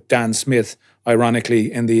with Dan Smith,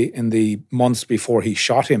 ironically, in the months before he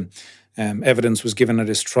shot him. Evidence was given at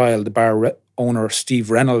his trial. The bar owner,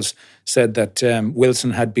 Steve Reynolds, said that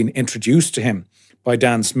Wilson had been introduced to him by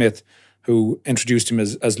Dan Smith, who introduced him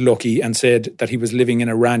as Lucky, and said that he was living in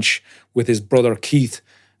a ranch with his brother Keith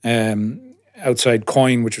outside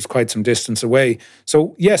Coyne, which was quite some distance away.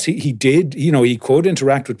 So yes, he did, he could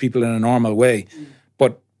interact with people in a normal way.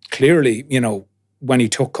 But clearly, when he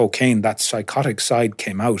took cocaine, that psychotic side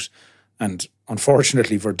came out. And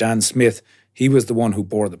unfortunately for Dan Smith, he was the one who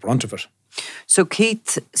bore the brunt of it. So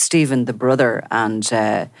Keith, Stephen, the brother, and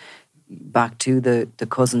back to the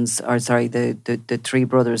cousins, the three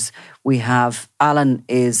brothers, we have Alan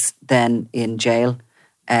is then in jail.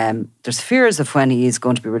 There's fears of when he is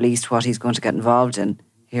going to be released, what he's going to get involved in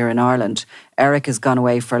here in Ireland. Eric has gone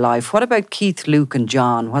away for life. What about Keith, Luke and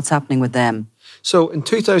John? What's happening with them? So in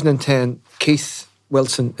 2010, Keith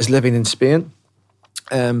Wilson is living in Spain.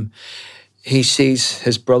 He sees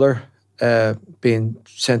his brother being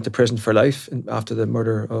sent to prison for life after the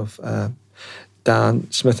murder of Dan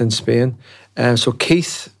Smith in Spain. So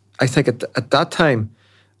Keith, I think at that time,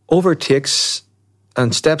 overtakes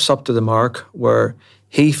and steps up to the mark where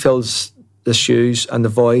he fills the shoes and the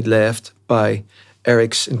void left by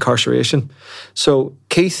Eric's incarceration. So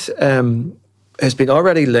Keith has been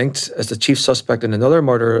already linked as the chief suspect in another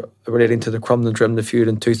murder relating to the Crumlin Drimnagh feud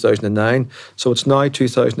in 2009. So it's now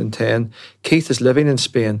 2010. Keith is living in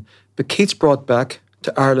Spain, but Keith's brought back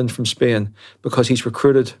to Ireland from Spain because he's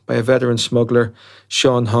recruited by a veteran smuggler,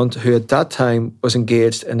 Sean Hunt, who at that time was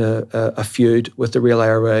engaged in a feud with the Real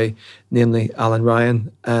IRA, namely Alan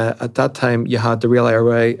Ryan. At that time, you had the Real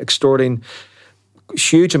IRA extorting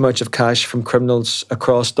huge amounts of cash from criminals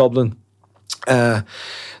across Dublin.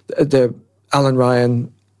 The Alan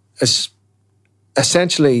Ryan is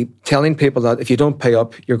essentially telling people that if you don't pay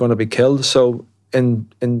up, you're going to be killed. So in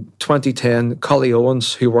 2010, Collie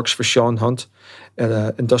Owens, who works for Sean Hunt at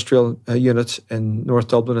an industrial unit in North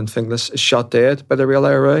Dublin and Finglas, is shot dead by the Real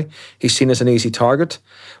IRA. He's seen as an easy target.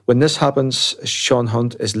 When this happens, Sean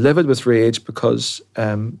Hunt is livid with rage because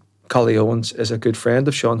Collie Owens is a good friend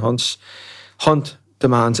of Sean Hunt's. Hunt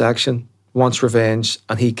demands action. wants revenge,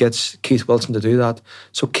 and he gets Keith Wilson to do that.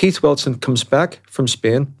 So Keith Wilson comes back from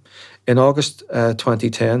Spain in August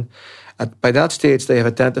 2010. By that stage, they have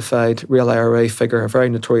identified real IRA figure, a very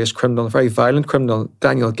notorious criminal, a very violent criminal,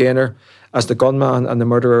 Daniel Gaynor, as the gunman and the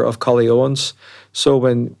murderer of Collie Owens. So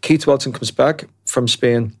when Keith Wilson comes back from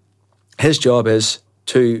Spain, his job is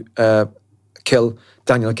to kill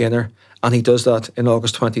Daniel Gaynor, and he does that in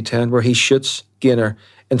August 2010, where he shoots Gaynor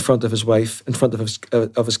in front of his wife, in front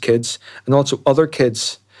of his kids, and also other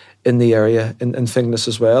kids in the area, in Finglas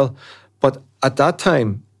as well. But at that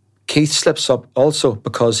time, Keith slips up also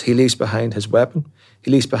because he leaves behind his weapon,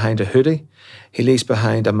 he leaves behind a hoodie, he leaves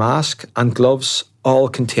behind a mask and gloves, all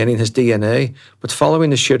containing his DNA. But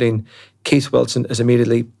following the shooting, Keith Wilson is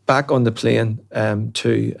immediately back on the plane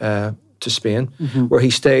to Spain, where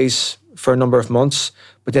he stays for a number of months.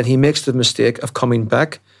 But then he makes the mistake of coming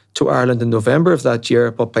back to Ireland in November of that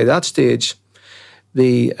year. But by that stage,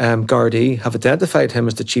 the Gardaí have identified him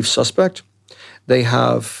as the chief suspect. They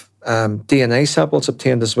have DNA samples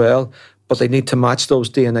obtained as well, but they need to match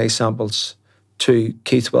those DNA samples to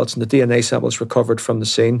Keith Wilson, the DNA samples recovered from the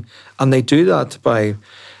scene. And they do that by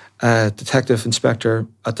Detective Inspector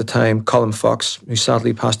at the time, Colin Fox, who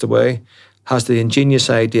sadly passed away, has the ingenious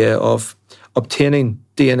idea of obtaining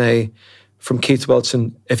DNA from Keith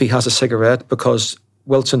Wilson if he has a cigarette, because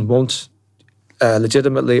Wilson won't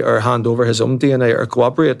legitimately or hand over his own DNA or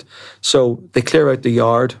cooperate. So they clear out the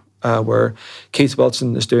yard where Keith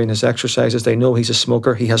Wilson is doing his exercises. They know he's a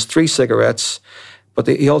smoker. He has 3 cigarettes, but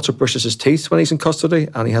he also brushes his teeth when he's in custody,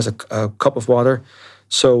 and he has a cup of water.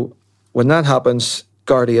 So when that happens,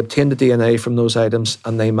 Gardaí obtain the DNA from those items,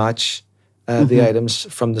 and they match the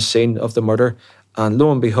items from the scene of the murder. And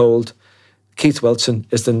lo and behold, Keith Wilson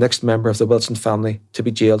is the next member of the Wilson family to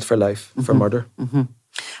be jailed for life for murder.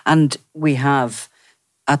 And we have,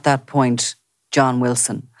 at that point, John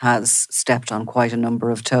Wilson has stepped on quite a number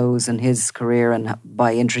of toes in his career, and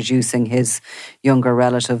by introducing his younger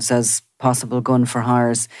relatives as possible gun for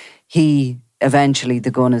hires, he eventually,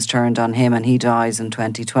 the gun is turned on him and he dies in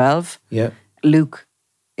 2012. Yeah. Luke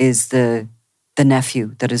is the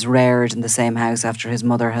nephew that is reared in the same house after his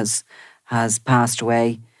mother has passed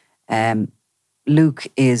away. Luke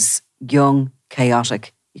is young,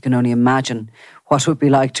 chaotic. You can only imagine what it would be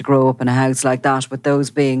like to grow up in a house like that, with those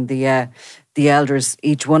being the elders,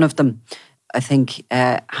 each one of them, I think,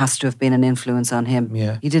 has to have been an influence on him.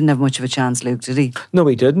 Yeah. He didn't have much of a chance, Luke, did he? No,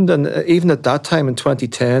 he didn't. And even at that time in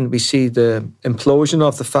 2010, we see the implosion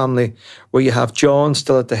of the family, where you have John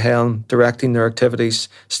still at the helm, directing their activities,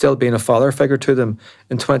 still being a father figure to them.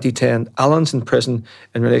 In 2010, Alan's in prison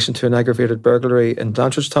in relation to an aggravated burglary in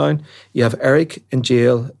Blanchardstown. You have Eric in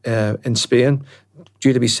jail in Spain,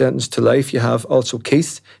 due to be sentenced to life. You have also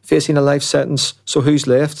Keith facing a life sentence. So who's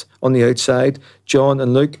left on the outside? John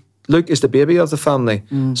and Luke. Luke is the baby of the family.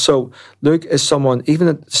 So Luke is someone,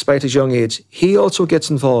 even despite his young age, he also gets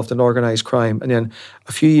involved in organised crime. And then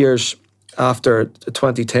a few years after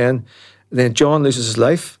 2010, then John loses his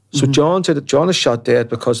life. So John is shot dead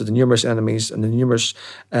because of the numerous enemies and the numerous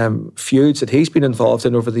feuds that he's been involved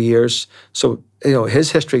in over the years. So,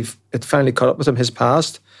 his history, it finally caught up with him, his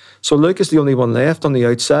past. So Luke is the only one left on the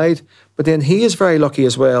outside. But then he is very lucky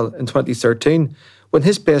as well in 2013 when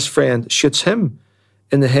his best friend shoots him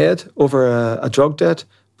in the head over a drug debt.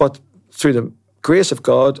 But through the grace of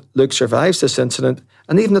God, Luke survives this incident.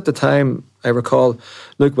 And even at the time, I recall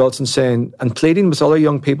Luke Wilson saying and pleading with other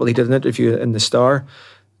young people, he did an interview in the Star,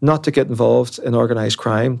 not to get involved in organised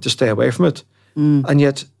crime, to stay away from it. And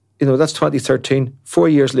yet, that's 2013. 4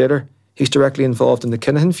 years later, he's directly involved in the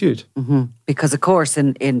Kinahan feud. Because, of course,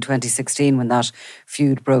 in 2016, when that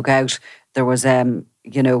feud broke out, there was,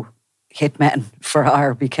 hitmen for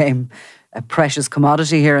hire became a precious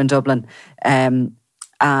commodity here in Dublin. And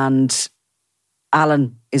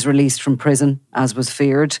Alan is released from prison, as was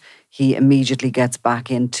feared. He immediately gets back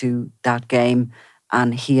into that game,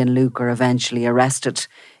 and he and Luke are eventually arrested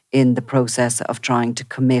in the process of trying to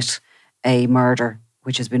commit a murder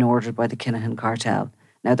which has been ordered by the Kinahan cartel.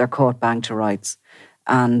 Now, they're caught bang to rights,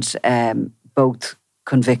 and both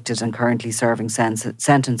convicted and currently serving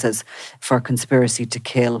sentences for conspiracy to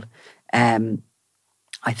kill.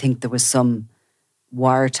 I think there was some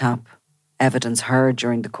wiretap evidence heard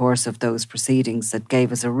during the course of those proceedings that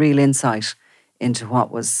gave us a real insight into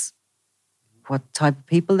what type of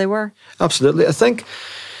people they were. Absolutely. I think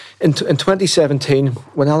in 2017,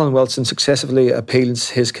 when Alan Wilson successfully appeals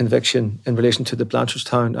his conviction in relation to the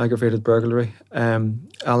Blanchardstown aggravated burglary,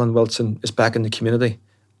 Alan Wilson is back in the community.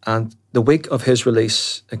 And the week of his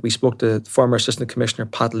release, we spoke to former Assistant Commissioner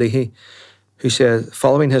Pat Leahy, who said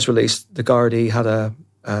following his release, the Gardaí had a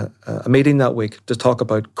a meeting that week to talk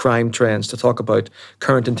about crime trends, to talk about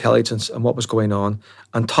current intelligence and what was going on.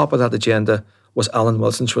 On top of that agenda was Alan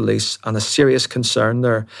Wilson's release, and a serious concern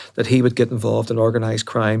there that he would get involved in organised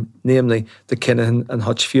crime, namely the Kinahan and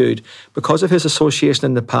Hutch feud. Because of his association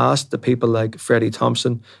in the past, the people like Freddie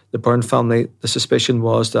Thompson, the Byrne family, the suspicion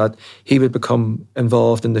was that he would become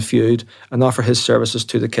involved in the feud and offer his services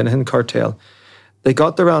to the Kinahan cartel. They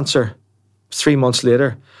got their answer 3 months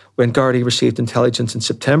later when Gardaí received intelligence in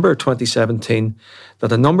September 2017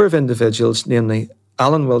 that a number of individuals, namely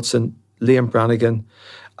Alan Wilson, Liam Brannigan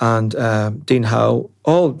and Dean Howe,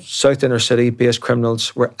 all South Inner City based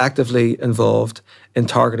criminals, were actively involved in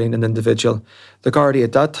targeting an individual. The Gardaí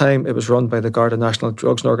at that time, it was run by the Garda National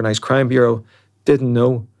Drugs and Organised Crime Bureau, didn't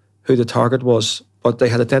know who the target was, but they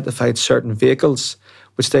had identified certain vehicles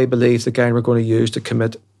which they believed the gang were going to use to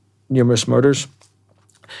commit numerous murders.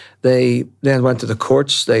 They then went to the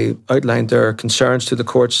courts, they outlined their concerns to the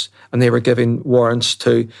courts, and they were giving warrants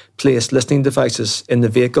to place listening devices in the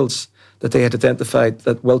vehicles that they had identified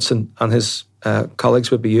that Wilson and his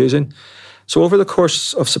colleagues would be using. So over the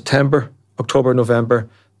course of September, October, November,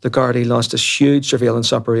 the Gardaí launched this huge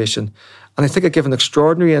surveillance operation. And I think it gave an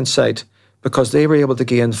extraordinary insight because they were able to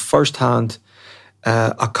gain first-hand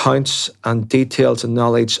accounts and details and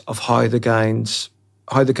knowledge of how the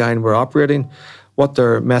gang were operating, what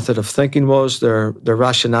their method of thinking was, their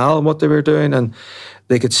rationale and what they were doing, and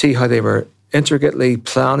they could see how they were intricately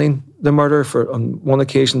planning the murder. On one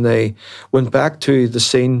occasion, they went back to the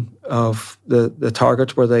scene of the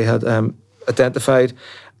target where they had identified.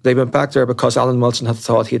 They went back there because Alan Wilson had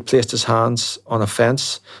thought he had placed his hands on a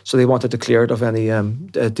fence, so they wanted to clear it of any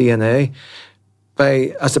DNA.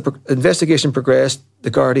 As the investigation progressed,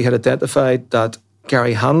 the Gardaí had identified that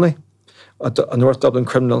Gary Hanley, a North Dublin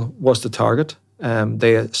criminal, was the target.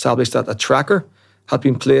 They established that a tracker had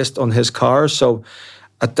been placed on his car. So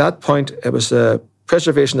at that point, it was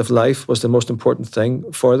preservation of life was the most important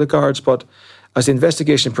thing for the guards. But as the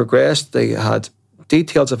investigation progressed, they had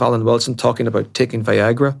details of Alan Wilson talking about taking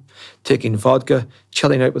Viagra, taking vodka,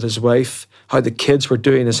 chilling out with his wife, how the kids were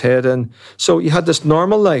doing his head in. So you had this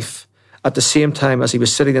normal life at the same time as he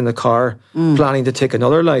was sitting in the car planning to take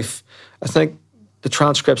another life. I think the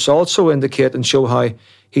transcripts also indicate and show how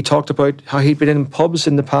he talked about how he'd been in pubs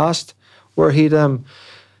in the past where he'd gone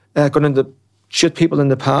in to shoot people in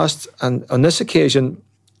the past. And on this occasion,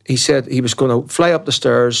 he said he was going to fly up the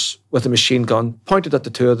stairs with a machine gun, pointed at the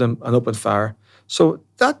two of them and opened fire. So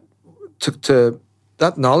that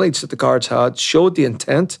that knowledge that the guards had showed the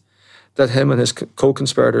intent that him and his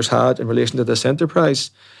co-conspirators had in relation to this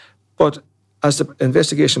enterprise. But as the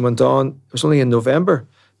investigation went on, it was only in November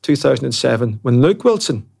 2007 when Luke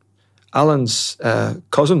Wilson, Alan's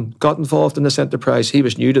cousin, got involved in this enterprise. He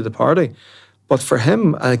was new to the party. But for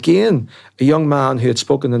him, again, a young man who had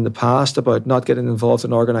spoken in the past about not getting involved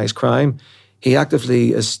in organised crime, he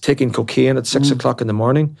actively is taking cocaine at 6 o'clock in the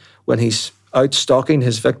morning when he's out stalking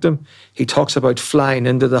his victim. He talks about flying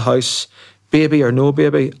into the house, baby or no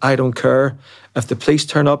baby, I don't care. If the police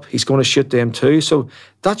turn up, he's going to shoot them too. So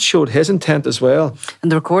that showed his intent as well.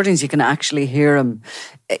 And the recordings, you can actually hear him,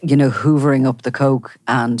 hoovering up the coke.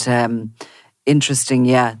 And interesting,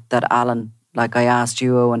 that Alan, like I asked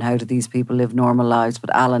you, Owen, how do these people live normal lives?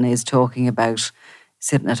 But Alan is talking about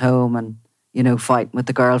sitting at home and, fighting with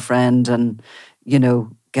the girlfriend and,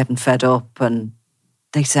 getting fed up, and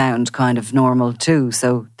they sound kind of normal too.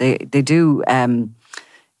 So they do,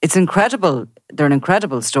 it's incredible. They're an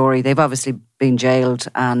incredible story. They've obviously been jailed,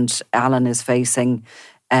 and Alan is facing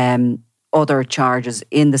other charges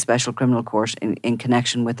in the Special Criminal Court in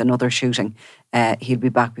connection with another shooting. He'll be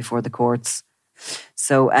back before the courts.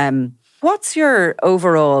 So what's your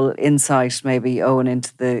overall insight, maybe, Owen,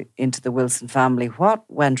 into the Wilson family? What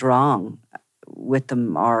went wrong with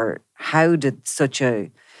them, or how did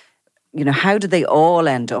how did they all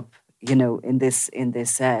end up, in this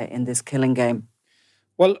killing game?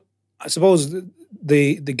 Well, I suppose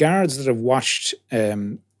the guards that have watched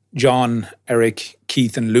John, Eric,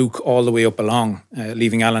 Keith and Luke all the way up along,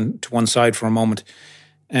 leaving Alan to one side for a moment.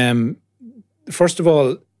 First of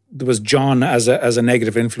all, there was John as a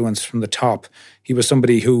negative influence from the top. He was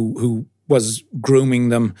somebody who was grooming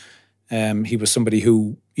them. He was somebody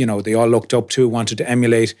who, they all looked up to, wanted to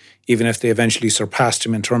emulate, even if they eventually surpassed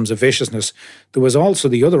him in terms of viciousness. There was also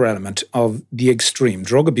the other element of the extreme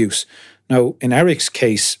drug abuse. Now, in Eric's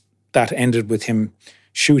case, that ended with him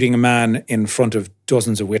shooting a man in front of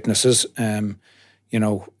dozens of witnesses, with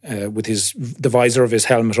the visor of his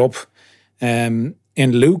helmet up. In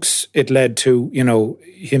Luke's, it led to,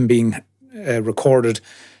 him being recorded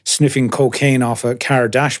sniffing cocaine off a car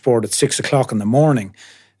dashboard at 6 o'clock in the morning.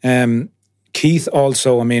 Keith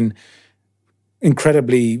also, I mean,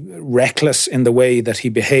 incredibly reckless in the way that he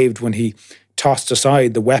behaved when he tossed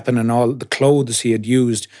aside the weapon and all the clothes he had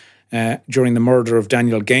used during the murder of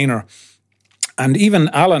Daniel Gaynor. And even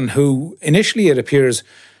Alan, who initially it appears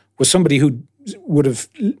was somebody who would have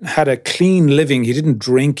had a clean living. He didn't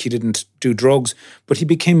drink, he didn't do drugs, but he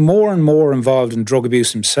became more and more involved in drug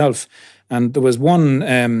abuse himself. And there was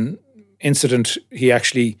one incident he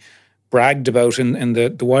actually bragged about in the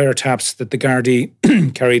wiretaps that the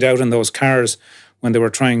Gardaí carried out in those cars when they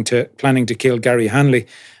were planning to kill Gary Hanley.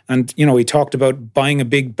 And, you know, he talked about buying a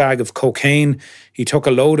big bag of cocaine. He took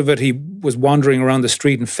a load of it. He was wandering around the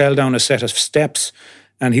street and fell down a set of steps,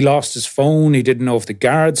 and he lost his phone. He didn't know if the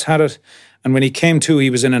guards had it. And when he came to, he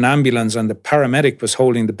was in an ambulance and the paramedic was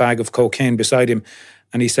holding the bag of cocaine beside him.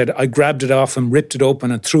 And he said, I grabbed it off him, ripped it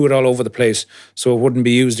open and threw it all over the place so it wouldn't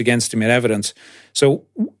be used against him in evidence. So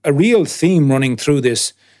a real theme running through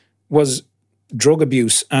this was drug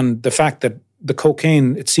abuse and the fact that the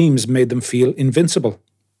cocaine, it seems, made them feel invincible.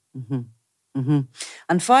 Mm-hmm. Mm-hmm.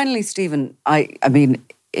 And finally, Stephen, I mean,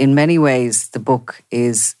 in many ways, the book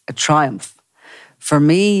is a triumph. For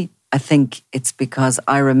me, I think it's because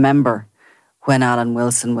I remember when Alan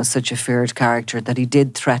Wilson was such a feared character that he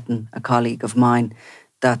did threaten a colleague of mine,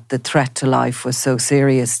 that the threat to life was so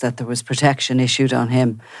serious that there was protection issued on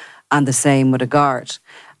him, and the same with a guard.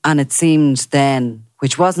 And it seemed then,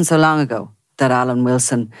 which wasn't so long ago, that Alan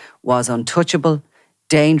Wilson was untouchable,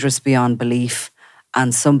 dangerous beyond belief,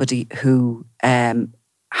 and somebody who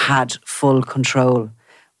had full control.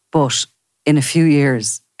 But in a few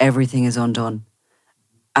years, everything is undone.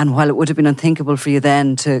 And while it would have been unthinkable for you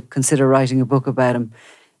then to consider writing a book about him,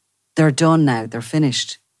 they're done now, they're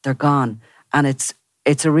finished, they're gone. And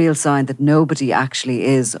it's a real sign that nobody actually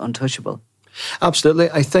is untouchable. Absolutely.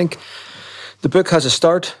 I think the book has a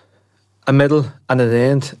start, a middle and an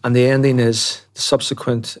end, and the ending is the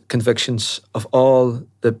subsequent convictions of all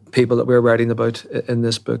the people that we're writing about in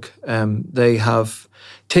this book. They have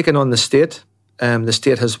taken on the state. The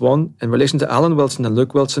state has won. In relation to Alan Wilson and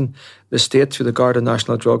Luke Wilson, the state, through the Garda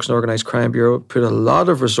National Drugs and Organised Crime Bureau, put a lot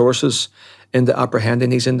of resources into apprehending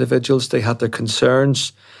these individuals. They had their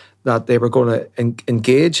concerns that they were going to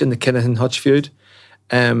engage in the Kinahan Hutch feud.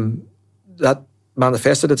 That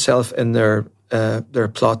manifested itself in their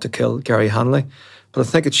plot to kill Gary Hanley. But I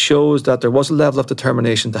think it shows that there was a level of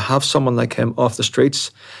determination to have someone like him off the streets.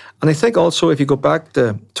 And I think also if you go back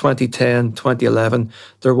to 2010, 2011,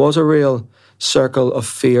 there was a real circle of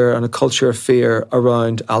fear and a culture of fear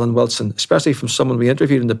around Alan Wilson, especially from someone we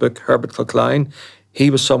interviewed in the book, Herbert Kilcline. He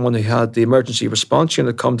was someone who had the emergency response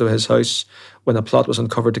unit come to his house when a plot was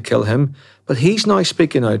uncovered to kill him. But he's now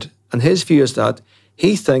speaking out, and his view is that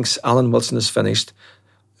he thinks Alan Wilson is finished.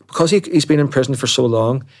 Because he's been in prison for so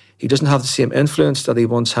long, he doesn't have the same influence that he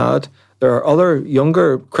once had. There are other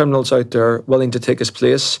younger criminals out there willing to take his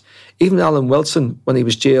place. Even Alan Wilson, when he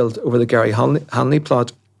was jailed over the Gary Hanley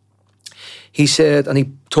plot, he said, and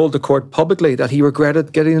he told the court publicly, that he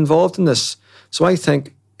regretted getting involved in this. So I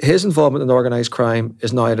think his involvement in organised crime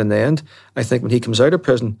is now at an end. I think when he comes out of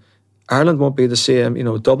prison, Ireland won't be the same,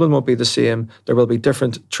 Dublin won't be the same. There will be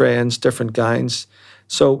different trends, different gangs.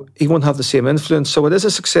 So he won't have the same influence. So it is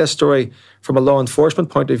a success story from a law enforcement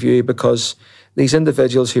point of view, because these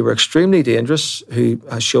individuals who were extremely dangerous, who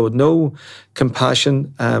showed no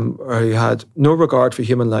compassion or who had no regard for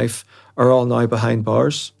human life, are all now behind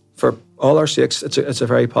bars. For all our sakes, it's a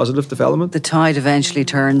very positive development. The tide eventually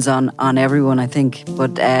turns on everyone, I think.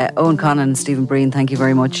 But Owen Connon and Stephen Breen, thank you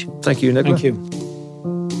very much. Thank you, Nicola. Thank you.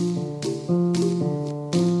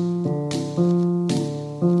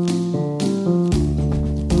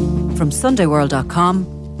 From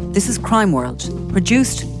SundayWorld.com, this is Crime World,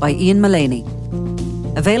 produced by Ian Mullaney.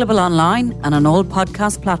 Available online and on all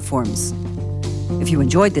podcast platforms. If you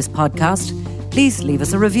enjoyed this podcast, please leave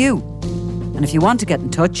us a review. And if you want to get in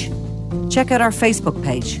touch, check out our Facebook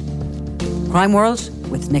page, Crime World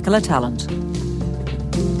with Nicola Tallant.